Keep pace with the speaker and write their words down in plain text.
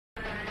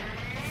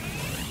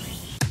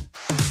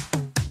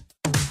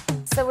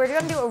So we're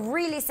going to do a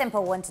really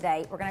simple one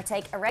today. We're going to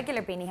take a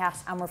regular beanie hat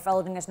and we're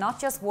folding it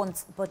not just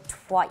once, but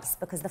twice,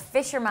 because the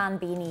fisherman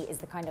beanie is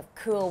the kind of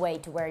cool way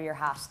to wear your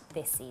hat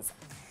this season.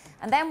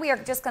 And then we are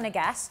just going to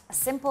get a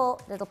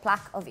simple little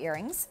plaque of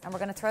earrings and we're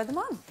going to throw them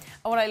on. And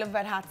what I love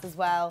about hats as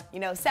well,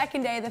 you know,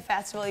 second day of the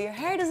festival, your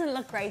hair doesn't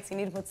look great, so you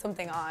need to put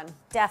something on.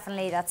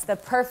 Definitely, that's the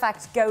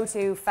perfect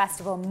go-to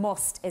festival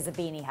must is a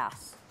beanie hat.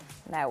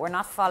 Now, we're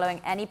not following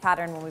any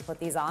pattern when we put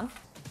these on.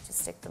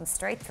 Just stick them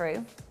straight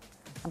through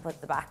and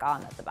put the back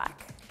on at the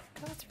back.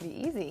 Oh, that's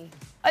really easy.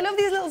 I love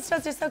these little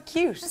studs, they're so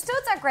cute. The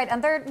studs are great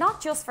and they're not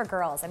just for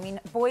girls. I mean,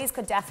 boys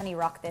could definitely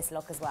rock this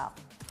look as well.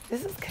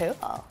 This is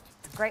cool.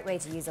 Great way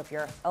to use up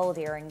your old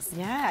earrings.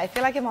 Yeah, I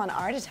feel like I'm on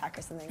Art Attack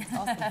or something. It's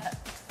awesome.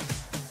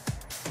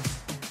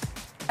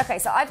 Okay,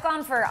 so I've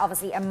gone for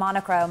obviously a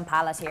monochrome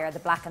palette here, the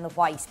black and the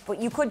white,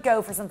 but you could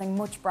go for something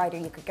much brighter.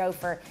 You could go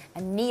for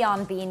a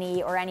neon beanie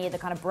or any of the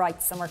kind of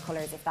bright summer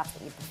colours if that's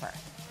what you prefer.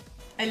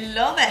 I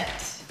love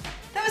it.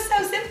 That was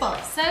so simple.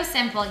 So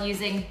simple,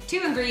 using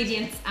 2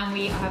 ingredients and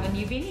we have a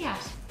new beanie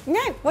hat.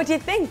 Yeah, what do you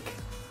think?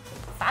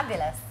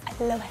 Fabulous.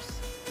 I love it.